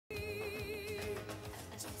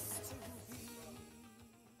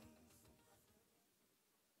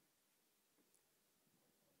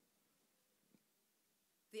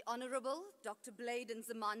the Honorable Dr. Blade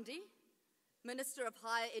Nzimande, Minister of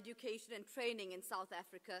Higher Education and Training in South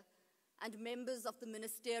Africa, and members of the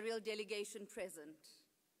ministerial delegation present.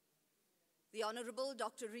 The Honorable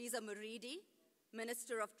Dr. Riza Moridi,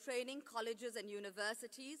 Minister of Training, Colleges and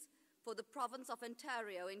Universities for the Province of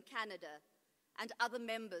Ontario in Canada, and other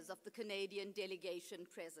members of the Canadian delegation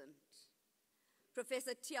present.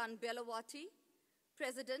 Professor Tian Belawati,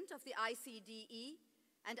 President of the ICDE,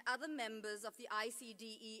 and other members of the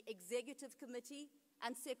ICDE Executive Committee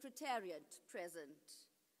and Secretariat present.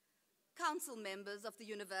 Council members of the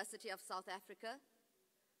University of South Africa,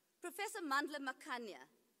 Professor Mandla Makanya,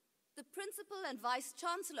 the Principal and Vice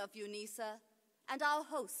Chancellor of UNISA, and our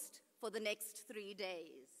host for the next 3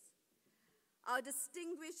 days. Our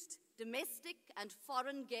distinguished domestic and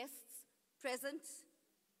foreign guests present,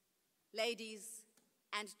 ladies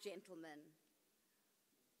and gentlemen.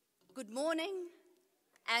 Good morning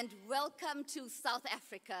and welcome to South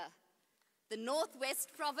Africa, the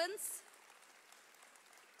Northwest Province,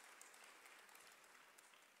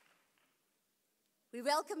 we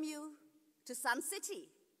welcome you to Sun City,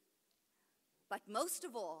 but most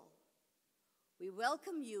of all, we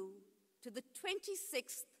welcome you to the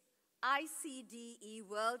 26th ICDE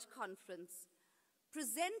World Conference,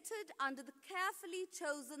 presented under the carefully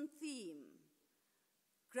chosen theme,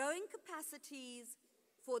 Growing Capacities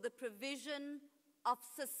for the Provision of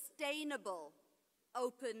Sustainable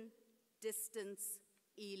Open Distance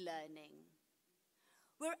E-Learning.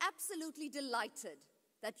 We're absolutely delighted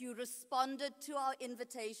that you responded to our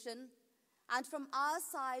invitation, and from our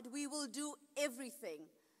side, we will do everything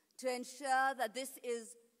to ensure that this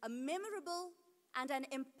is a memorable and an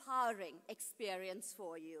empowering experience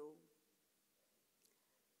for you.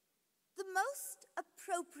 The most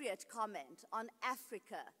appropriate comment on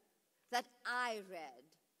Africa that I read,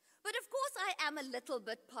 but of course I am a little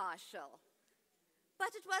bit partial,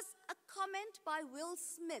 but it was a comment by Will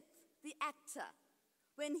Smith, the actor,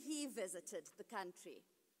 when he visited the country.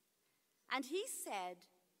 And he said,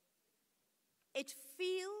 "It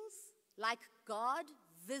feels like God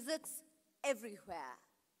visits everywhere,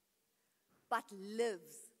 but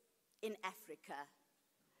lives in Africa."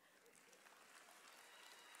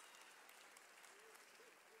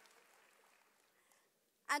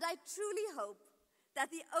 And I truly hope that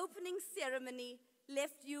the opening ceremony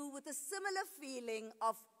left you with a similar feeling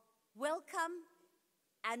of welcome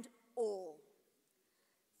and awe.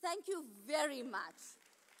 Thank you very much.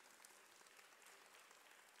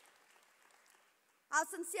 Our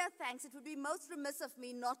sincere thanks, it would be most remiss of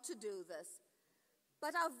me not to do this,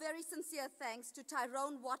 but our very sincere thanks to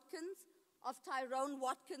Tyrone Watkins of Tyrone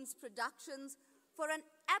Watkins Productions for an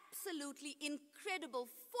absolutely incredible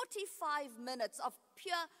 45 minutes of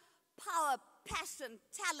pure power, passion,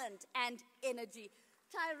 talent, and energy.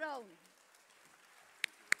 Tyrone.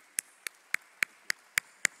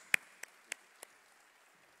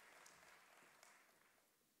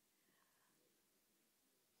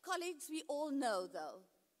 Colleagues, we all know, though,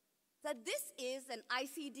 that this is an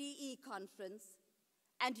ICDE conference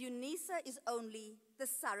and UNISA is only the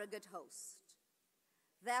surrogate host.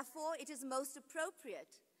 Therefore, it is most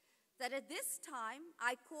appropriate that at this time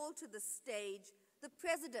I call to the stage the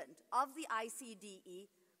President of the ICDE,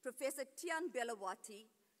 Professor Tian Belawati,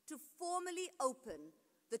 to formally open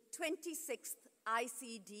the 26th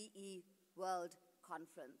ICDE World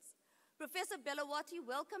Conference. Professor Belawati,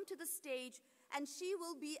 welcome to the stage, and she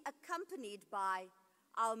will be accompanied by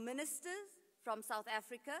our ministers from South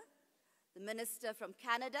Africa, the minister from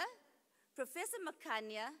Canada, Professor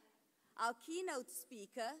Makanya, our keynote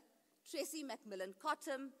speaker, Tracy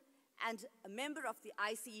Macmillan-Cottom, and a member of the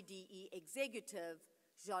ICDE executive,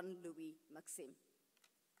 Jean-Louis Maxime.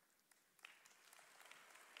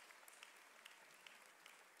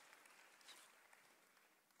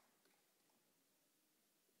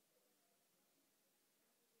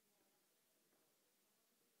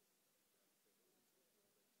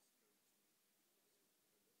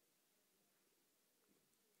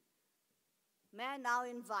 May I now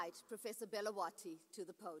invite Professor Belawati to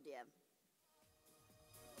the podium.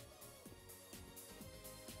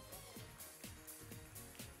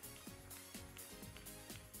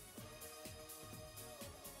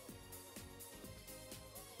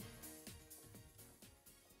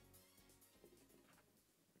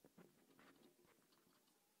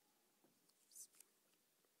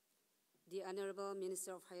 The Honorable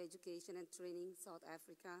Minister of Higher Education and Training, South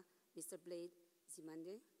Africa, Mr. Blade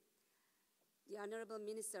Nzimande. The Honorable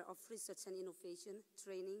Minister of Research and Innovation,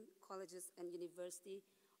 Training, Colleges and University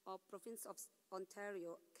of Province of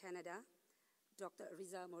Ontario, Canada, Dr.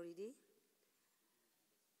 Riza Moridi.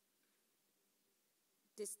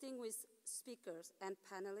 distinguished speakers and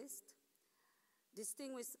panelists,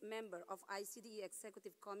 distinguished member of ICDE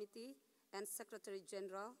Executive Committee and Secretary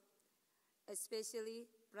General, especially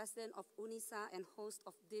President of UNISA and host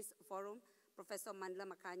of this forum, Professor Mandla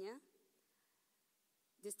Makanya,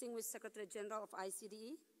 distinguished Secretary General of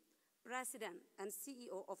ICDE, President and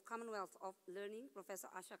CEO of Commonwealth of Learning, Professor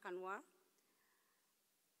Asha Kanwar,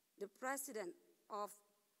 the President of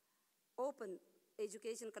Open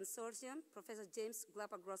Education Consortium, Professor James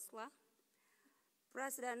Glapa-Grosla,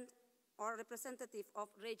 President or representative of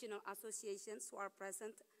regional associations who are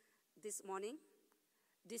present this morning,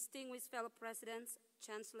 distinguished fellow presidents,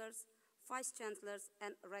 chancellors, vice-chancellors,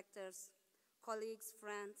 and rectors, colleagues,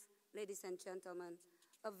 friends, ladies and gentlemen,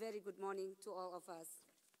 a very good morning to all of us.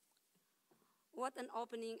 What an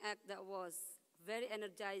opening act that was, very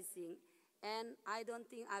energizing, and I don't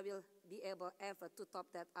think I will be able ever to top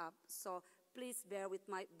that up, so please bear with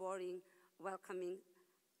my boring welcoming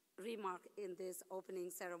remark in this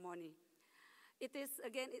opening ceremony. It is,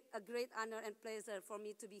 again, a great honor and pleasure for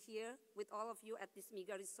me to be here with all of you at this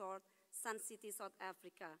Miga Resort, Sun City, South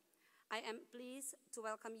Africa. I am pleased to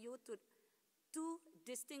welcome you to two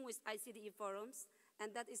distinguished ICDE forums,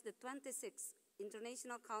 and that is the 26th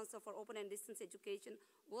International Council for Open and Distance Education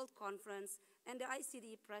World Conference and the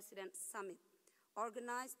ICDE President Summit,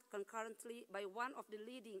 organized concurrently by one of the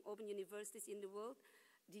leading open universities in the world,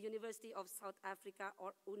 the University of South Africa,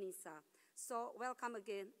 or UNISA. So welcome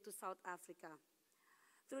again to South Africa.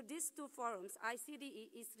 Through these two forums, ICDE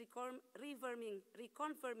is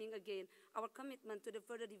reconfirming again our commitment to the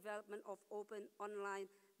further development of open, online,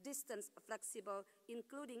 distance, flexible,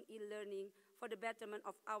 including e-learning for the betterment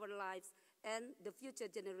of our lives and the future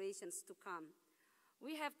generations to come.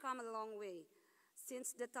 We have come a long way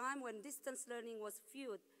since the time when distance learning was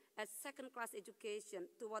viewed as second-class education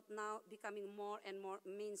to what now becoming more and more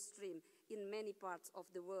mainstream in many parts of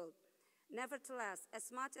the world. Nevertheless,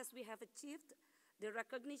 as much as we have achieved the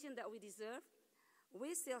recognition that we deserve,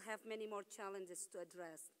 we still have many more challenges to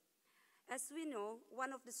address. As we know,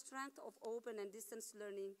 one of the strengths of open and distance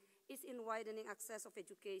learning is in widening access of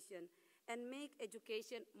education and make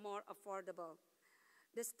education more affordable.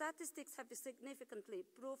 The statistics have significantly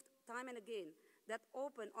proved time and again that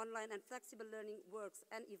open, online, and flexible learning works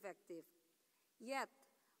and effective. Yet,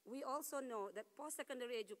 we also know that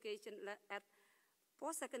post-secondary education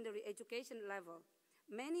level,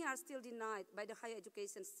 many are still denied by the higher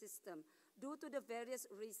education system due to the various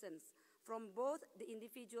reasons from both the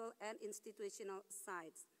individual and institutional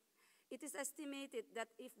sides. It is estimated that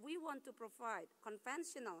if we want to provide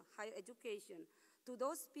conventional higher education to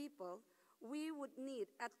those people, we would need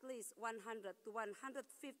at least 100 to 150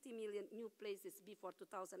 million new places before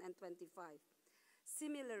 2025.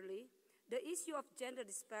 Similarly, the issue of gender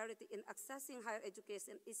disparity in accessing higher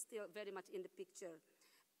education is still very much in the picture,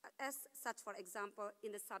 as such, for example,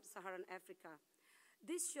 in the sub-Saharan Africa.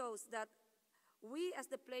 This shows that we, as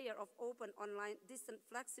the player of open, online, distant,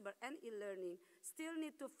 flexible, and e-learning, still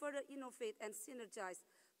need to further innovate and synergize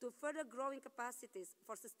to further growing capacities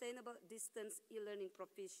for sustainable distance e-learning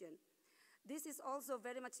provision. This is also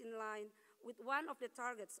very much in line with one of the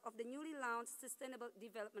targets of the newly launched Sustainable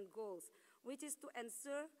Development Goals, which is to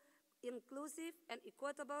ensure inclusive and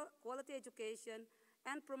equitable quality education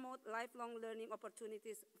and promote lifelong learning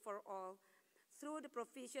opportunities for all through the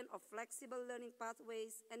provision of flexible learning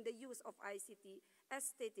pathways and the use of ICT as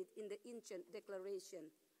stated in the Incheon Declaration.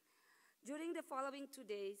 During the following 2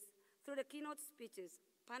 days, through the keynote speeches,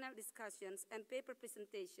 panel discussions, and paper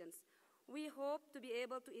presentations, we hope to be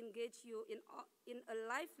able to engage you in a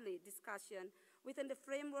lively discussion within the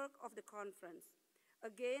framework of the conference.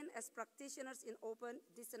 Again, as practitioners in open,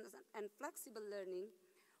 distance, and flexible learning,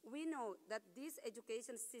 we know that this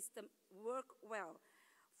education system works well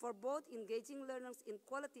for both engaging learners in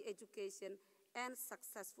quality education and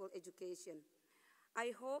successful education.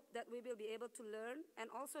 I hope that we will be able to learn and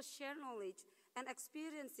also share knowledge and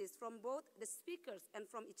experiences from both the speakers and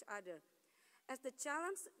from each other. As the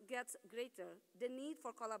challenge gets greater, the need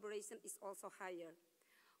for collaboration is also higher.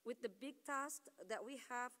 With the big task that we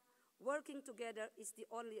have, working together is the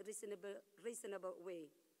only reasonable way.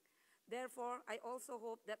 Therefore, I also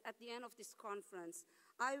hope that at the end of this conference,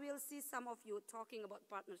 I will see some of you talking about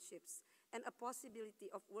partnerships and a possibility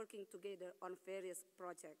of working together on various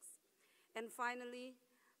projects. And finally,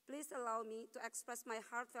 please allow me to express my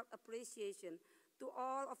heartfelt appreciation to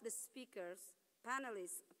all of the speakers,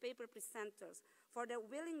 panelists, paper presenters, for their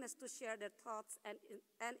willingness to share their thoughts and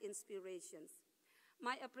inspirations.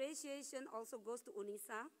 My appreciation also goes to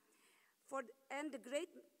UNISA and the great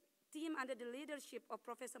team under the leadership of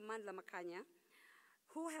Professor Mandla Makanya,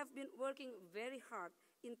 who have been working very hard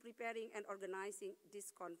in preparing and organizing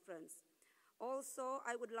this conference. Also,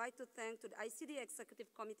 I would like to thank to the ICDE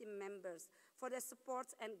Executive Committee members for their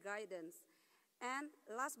support and guidance. And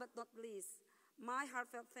last but not least, my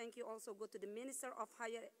heartfelt thank you also go to the Minister of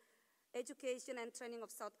Higher Education and Training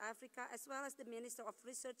of South Africa, as well as the Minister of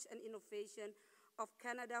Research and Innovation of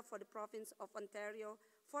Canada for the province of Ontario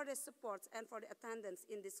for their support and for the attendance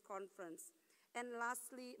in this conference. And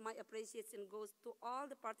lastly, my appreciation goes to all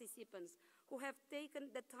the participants who have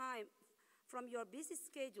taken the time from your busy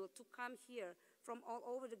schedule to come here from all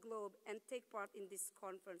over the globe and take part in this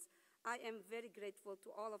conference. I am very grateful to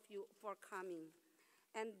all of you for coming.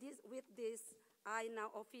 And with this, I now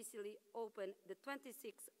officially open the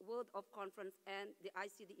 26th World Conference and the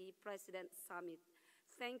ICDE President Summit.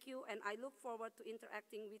 Thank you, and I look forward to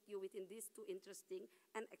interacting with you within these two interesting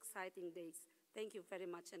and exciting days. Thank you very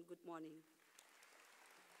much, and good morning.